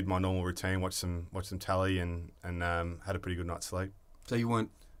just did my normal routine, watched some telly, and had a pretty good night's sleep. So you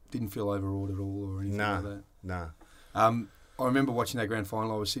didn't feel overawed at all or anything like that? No. I remember watching that grand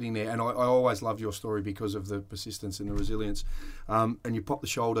final. I was sitting there, and I always loved your story because of the persistence and the resilience. And you popped the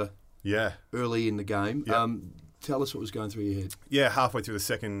shoulder early in the game. Yeah. Tell us what was going through your head. Yeah, halfway through the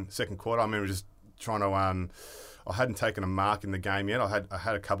second quarter, I remember just trying to... I hadn't taken a mark in the game yet. I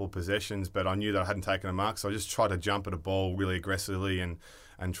had a couple of possessions, but I knew that I hadn't taken a mark, so I just tried to jump at a ball really aggressively and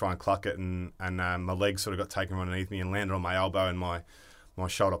try and cluck it, and my leg sort of got taken underneath me and landed on my elbow, and my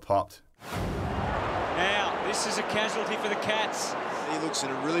shoulder popped. Now, this is a casualty for the Cats. He looks in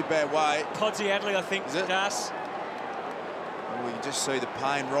a really bad way. Podsiadly, I think, does. Well, you can just see the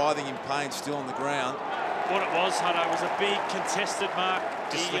pain, writhing in pain, still on the ground. What it was, Hutto, was a big contested mark.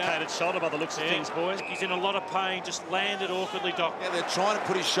 Dislocated shoulder by the looks of things, boys. He's in a lot of pain, just landed awkwardly, Doc. Yeah, they're trying to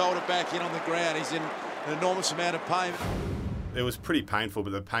put his shoulder back in on the ground. He's in an enormous amount of pain. It was pretty painful,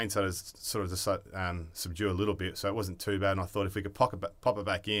 but the pain started sort of subdue a little bit, so it wasn't too bad. And I thought if we could pop it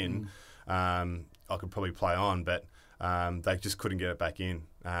back in, I could probably play on, but they just couldn't get it back in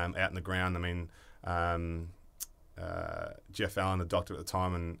out in the ground. I mean, Jeff Allen, the doctor at the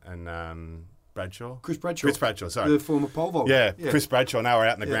time, and Chris Bradshaw, sorry. The former pole vaulter. Yeah, Chris Bradshaw, and they were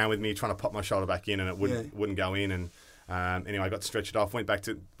out in the ground with me trying to pop my shoulder back in, and it wouldn't go in. And anyway, I got stretched off, went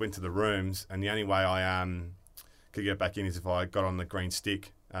to the rooms, and the only way I could get back in is if I got on the green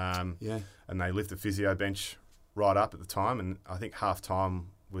stick. And they lift the physio bench right up at the time, and I think half time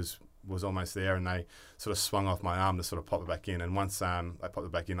was almost there, and they sort of swung off my arm to sort of pop it back in. And once they popped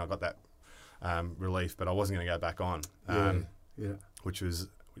it back in, I got that relief, but I wasn't going to go back on. Which was...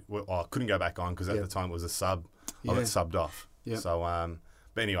 Well, I couldn't go back on because at the time it was a sub. I got subbed off. So,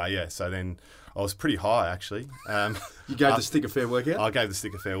 but anyway, so then I was pretty high actually. You gave the stick a fair workout? I gave the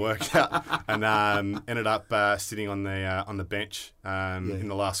stick a fair workout and ended up sitting on the bench in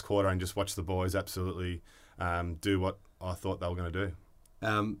the last quarter and just watched the boys absolutely do what I thought they were going to do.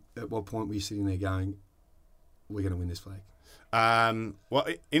 At what point were you sitting there going, we're going to win this flag? Well,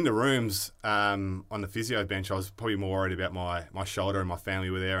 in the rooms on the physio bench, I was probably more worried about my shoulder, and my family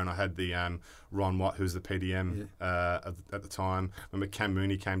were there, and I had the Ron Watt, who was the PDM at the time. I remember Cam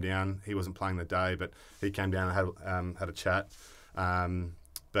Mooney came down. He wasn't playing the day, but he came down and had a chat.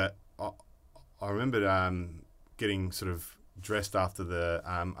 But I remember getting sort of dressed after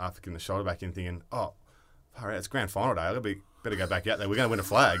getting the shoulder back in, thinking, all right, it's grand final day. Better go back out there. We're going to win a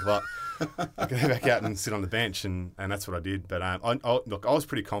flag. Like, I could go back out and sit on the bench, and that's what I did. But look, I was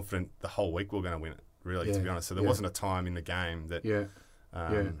pretty confident the whole week we were going to win it, really, to be honest. So there wasn't a time in the game that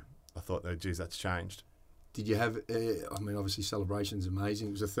I thought, oh, geez, that's changed. Did you have, obviously celebration's amazing.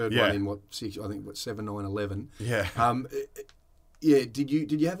 It was the third one in, 7, 9, 11. Yeah. Did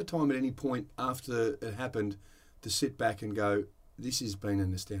you have a time at any point after it happened to sit back and go, this has been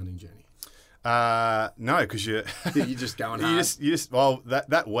an astounding journey? No, because you're just going hard.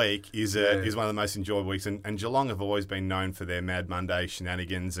 That week is one of the most enjoyable weeks, and Geelong have always been known for their Mad Monday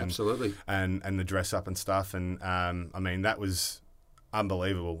shenanigans and absolutely and the dress up and stuff, and that was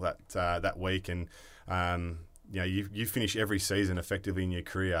unbelievable that week, and you finish every season effectively in your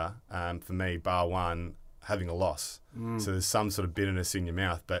career, for me, bar one, having a loss. So there's some sort of bitterness in your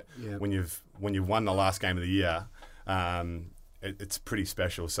mouth, but when you've won the last game of the year, it's pretty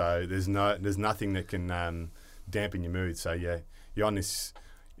special. So there's nothing that can dampen your mood. So you're on this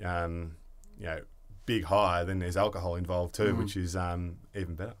big high. Then there's alcohol involved too, which is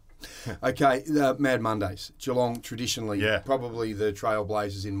even better. Okay, the Mad Mondays. Geelong traditionally probably the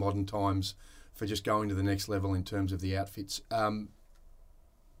trailblazers in modern times for just going to the next level in terms of the outfits.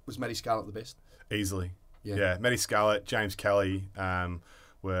 Was Matty Scarlett the best? Easily. Yeah. Matty Scarlett, James Kelly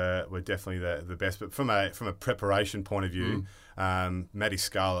were definitely the best. But from a preparation point of view, Matty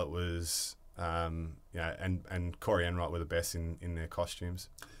Scarlett was, and Corey Enright were the best in their costumes.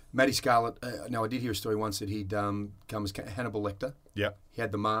 Matty Scarlett, now I did hear a story once that he'd come as Hannibal Lecter. Yeah. He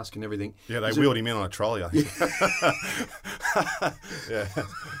had the mask and everything. Yeah, they wheeled him in on a trolley, I think. Yeah,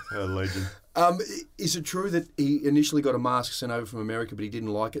 a legend. Is it true that he initially got a mask sent over from America, but he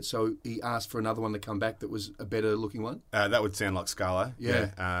didn't like it, so he asked for another one to come back that was a better looking one? That would sound like Scarlo. Yeah.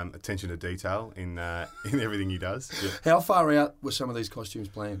 Attention to detail in everything he does. Yeah. How far out were some of these costumes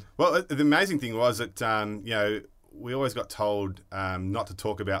planned? Well, the amazing thing was that, we always got told not to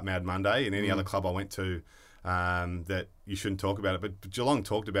talk about Mad Monday in any other club I went to, that you shouldn't talk about it. But Geelong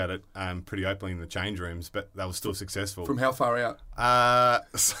talked about it pretty openly in the change rooms, but they were still successful. From how far out?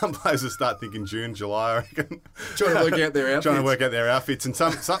 Some places start thinking June, July, I reckon. Trying to work out their outfits. And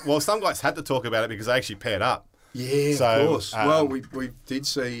some guys had to talk about it because they actually paired up. Yeah, so, of course. Well, we did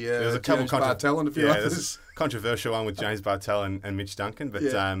see there was a couple James Bartel and a few others. Controversial one with James Bartel and Mitch Duncan, but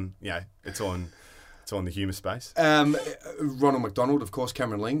it's all in the humour space. Ronald McDonald, of course,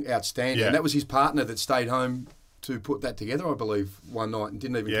 Cameron Ling, outstanding. Yeah. And that was his partner that stayed home to put that together, I believe, one night and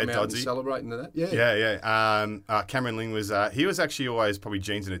didn't even come out and celebrate into that. Yeah. Cameron Ling was he was actually always probably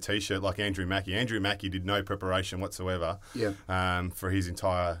jeans and a t-shirt like Andrew Mackey. Andrew Mackey did no preparation whatsoever for his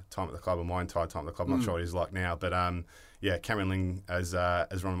entire time at the club, or my entire time at the club. I'm not sure what he's like now, but Cameron Ling as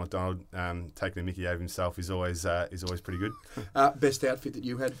Ronald McDonald taking a mickey out of himself is always pretty good. Best outfit that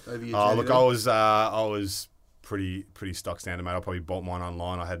you had over your journey? Look, I was pretty stock standard, mate. I probably bought mine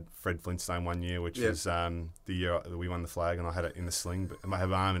online. I had Fred Flintstone one year, which was the year that we won the flag, and I had it in the sling. But I have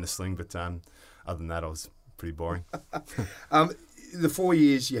my arm in the sling. But other than that, I was pretty boring. The 4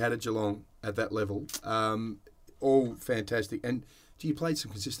 years you had at Geelong at that level, all fantastic. And you played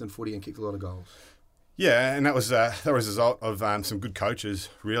some consistent footy and kicked a lot of goals. Yeah, and that was a result of some good coaches.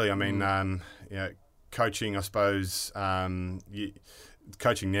 Really, I mean, coaching. I suppose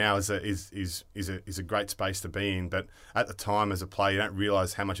coaching now is a great space to be in. But at the time, as a player, you don't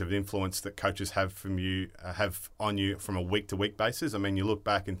realise how much of an influence that coaches have on you from a week to week basis. I mean, you look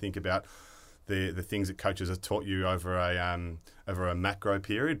back and think about the things that coaches have taught you over a macro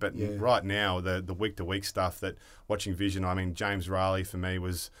period. But right now, the week to week stuff that watching Vision. I mean, James Riley for me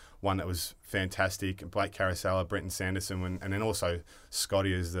was one that was fantastic. Blake Carousella, Brenton Sanderson, and then also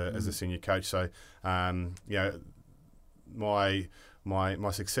Scotty as the senior coach. So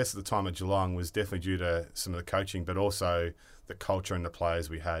my success at the time at Geelong was definitely due to some of the coaching, but also the culture and the players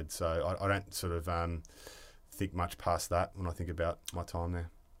we had. So I don't sort of think much past that when I think about my time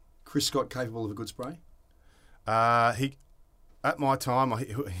there. Chris Scott capable of a good spray? He at my time,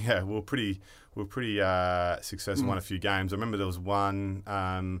 we were pretty successful. Won a few games. I remember there was one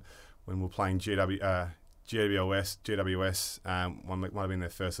when we were playing GWS. One might have been their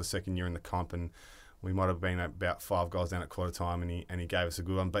first or second year in the comp, and we might have been about 5 goals down at quarter time, and he gave us a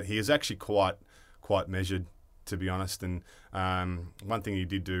good one. But he is actually quite measured, to be honest. And one thing he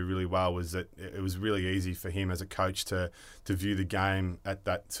did do really well was that it was really easy for him as a coach to view the game at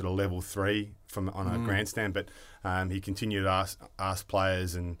that sort of level 3 on a grandstand. But he continued to ask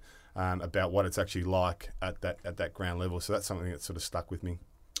players and about what it's actually like at that ground level. So that's something that sort of stuck with me.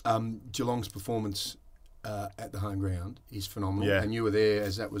 Geelong's performance at the home ground is phenomenal, and you were there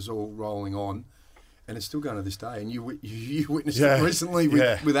as that was all rolling on. And it's still going to this day. And you witnessed it recently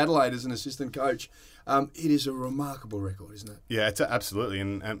with Adelaide as an assistant coach. It is a remarkable record, isn't it? Yeah, it's absolutely.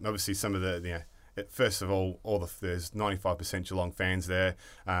 And obviously some of the, first of all, there's 95% Geelong fans there.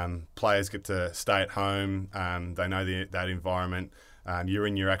 Players get to stay at home. They know that environment. You're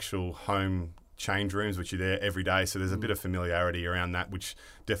in your actual home change rooms, which you're there every day. So there's a bit of familiarity around that, which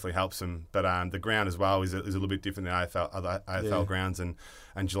definitely helps them. But the ground as well is a little bit different than other AFL grounds. And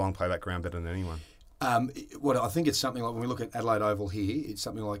Geelong play that ground better than anyone. I think it's something like when we look at Adelaide Oval here, it's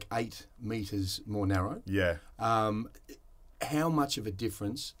something like 8 metres more narrow. Yeah. How much of a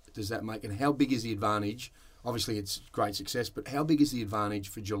difference does that make, and how big is the advantage? Obviously, it's great success, but how big is the advantage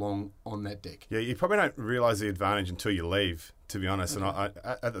for Geelong on that deck? Yeah, you probably don't realise the advantage until you leave, to be honest. Okay. And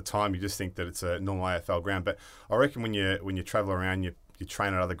at the time, you just think that it's a normal AFL ground. But I reckon when you travel around, you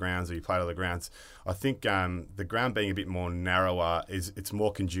train at other grounds or you play at other grounds, I think the ground being a bit more narrower it's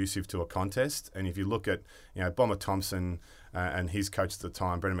more conducive to a contest. And if you look at Bomber Thompson and his coach at the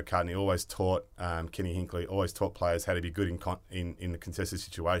time, Brendan McCartney, always taught Kenny Hinkley, always taught players how to be good in the contested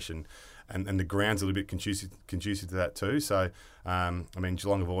situation, and the ground's a little bit conducive to that too. So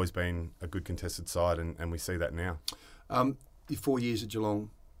Geelong have always been a good contested side, and we see that now. Your 4 years at Geelong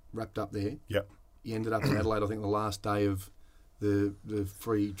wrapped up there. Yep. You ended up in Adelaide, I think, the last day of the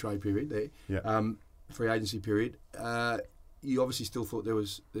free trade period there. Yeah. free agency period, you obviously still thought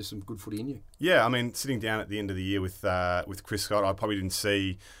there's some good footy in you. Yeah, I mean, sitting down at the end of the year with Chris Scott, I probably didn't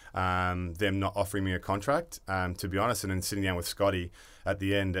see them not offering me a contract, to be honest. And then sitting down with Scotty at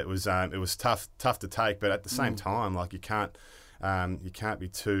the end, it was tough to take. But at the same time, like you can't be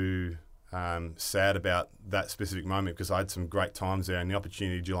too sad about that specific moment, because I had some great times there, and the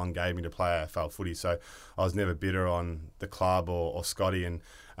opportunity Geelong gave me to play AFL footy. So I was never bitter on the club or Scotty, and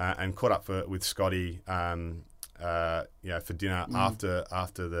caught up with Scotty. For dinner after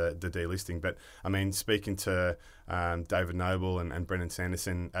the delisting. But I mean, speaking to David Noble and Brendan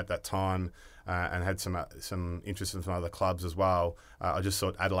Sanderson at that time, and had some interest in some other clubs as well. I just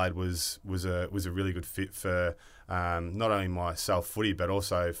thought Adelaide was a really good fit for not only myself footy, but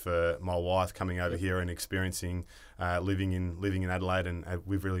also for my wife coming over here and experiencing living in Adelaide, and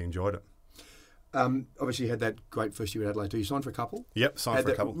we've really enjoyed it. Obviously, you had that great first year at Adelaide too. You signed for a couple? Yep, signed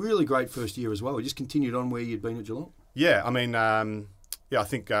for a couple. Really great first year as well. You just continued on where you'd been at Geelong? Yeah, I mean, I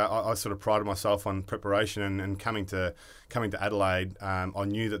think I sort of prided myself on preparation, and coming to Adelaide, I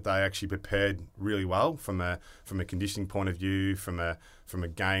knew that they actually prepared really well from a conditioning point of view, from a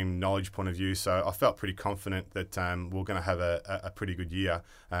game knowledge point of view. So I felt pretty confident that we were going to have a pretty good year.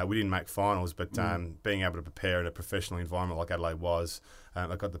 We didn't make finals, but being able to prepare in a professional environment like Adelaide was,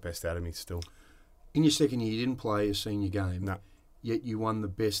 I got the best out of me still. In your second year, you didn't play a senior game. No. Yet you won the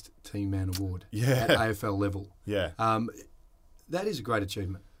Best Team Man Award at AFL level. Yeah. That is a great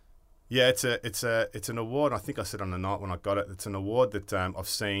achievement. Yeah, it's an award. I think I said on the night when I got it, it's an award that I've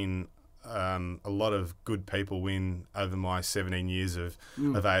seen a lot of good people win over my 17 years of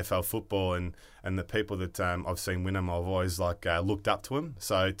AFL football, and the people that I've seen win them, I've always looked up to them.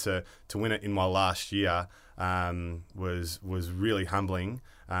 So to win it in my last year was really humbling,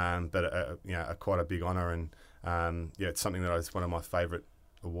 but quite a big honour, and it's something that is one of my favourite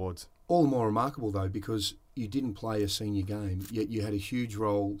awards. All the more remarkable though, because you didn't play a senior game, yet you had a huge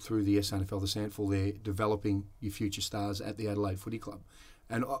role through the SNFL, the Sandful there, developing your future stars at the Adelaide Footy Club.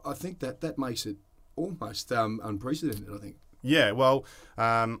 And I think that makes it almost unprecedented, I think. Yeah, well,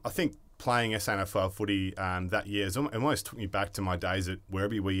 I think playing SNFL footy that year it almost took me back to my days at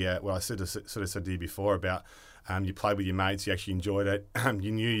Werribee, where I sort of said to you before about you played with your mates, you actually enjoyed it,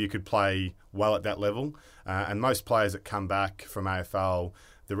 you knew you could play well at that level. And most players that come back from AFL,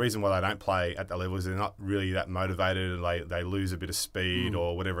 the reason why they don't play at that level is they're not really that motivated, and they lose a bit of speed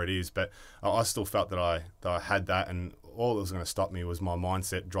or whatever it is. But I still felt that I had that, and all that was going to stop me was my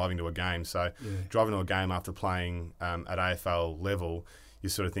mindset driving to a game. So driving to a game after playing at AFL level, you're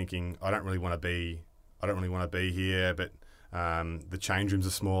sort of thinking, I don't really want to be here, but the change rooms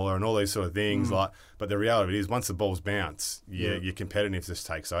are smaller and all these sort of things. But the reality is, once the balls bounce, your competitiveness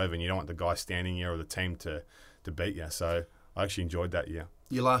takes over, and you don't want the guy standing here or the team to beat you. So I actually enjoyed that year.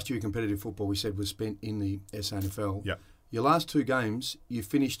 Your last year of competitive football, we said, was spent in the SNFL. Yep. Your last two games, you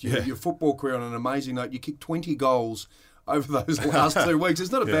finished your football career on an amazing note. You kicked 20 goals over those last 2 weeks.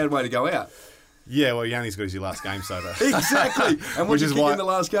 It's not a bad way to go out. Yeah, well, you only as good as your last game, Soder. Exactly. And what did you kick in the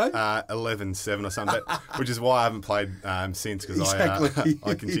last game? 11-7 or something, which is why I haven't played since, because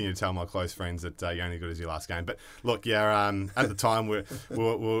I continue to tell my close friends that you're only good as your last game. But look, at the time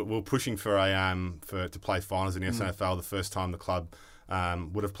we're pushing to play finals in the SNFL. The first time the club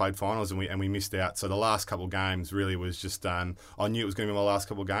would have played finals, and we missed out. So the last couple of games really was just I knew it was going to be my last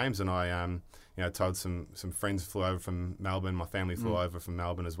couple of games, and I told some friends flew over from Melbourne. My family flew over from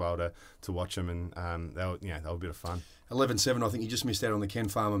Melbourne as well to watch them, and they were a bit of fun. 11-7. I think you just missed out on the Ken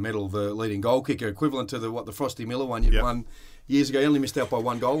Farmer medal, the leading goal kicker, equivalent to the Frosty Miller one you'd won years ago. You only missed out by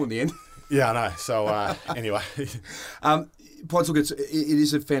one goal in the end. Yeah, I know. So anyway. Pods, look, it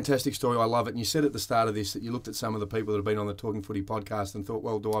is a fantastic story. I love it. And you said at the start of this that you looked at some of the people that have been on the Talking Footy podcast and thought,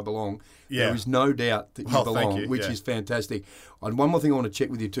 well, do I belong? Yeah. There is no doubt that you belong, which is fantastic. And one more thing I want to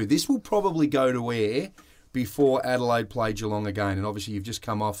check with you too. This will probably go to air before Adelaide play Geelong again. And obviously you've just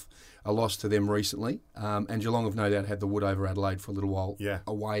come off a loss to them recently. And Geelong have no doubt had the wood over Adelaide for a little while,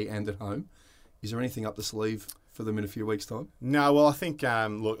 away and at home. Is there anything up the sleeve for them in a few weeks' time? No, well, I think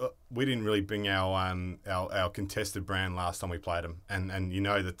look, we didn't really bring our contested brand last time we played them, and you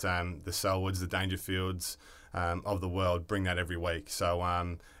know that the Selwoods, the Dangerfields of the world bring that every week. So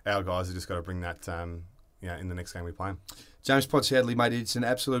our guys have just got to bring that in the next game we play them. James Podsiadly, mate, it's an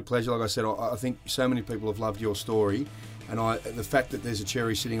absolute pleasure. Like I said, I think so many people have loved your story, and the fact that there's a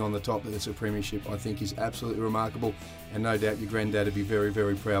cherry sitting on the top that it's a premiership, I think is absolutely remarkable, and no doubt your granddad would be very,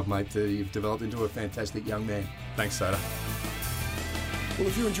 very proud, mate, that you've developed into a fantastic young man. Thanks, Soda. Well,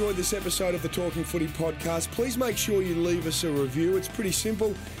 if you enjoyed this episode of the Talking Footy podcast, please make sure you leave us a review. It's pretty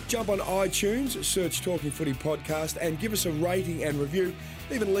simple. Jump on iTunes, search Talking Footy podcast, and give us a rating and review.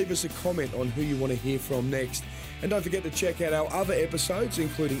 Even leave us a comment on who you want to hear from next. And don't forget to check out our other episodes,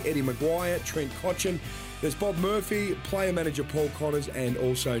 including Eddie Maguire, Trent Cotchin. There's Bob Murphy, player manager Paul Connors, and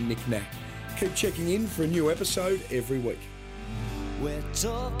also Nick Knack. Keep checking in for a new episode every week. We're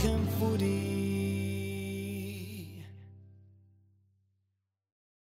talking footy.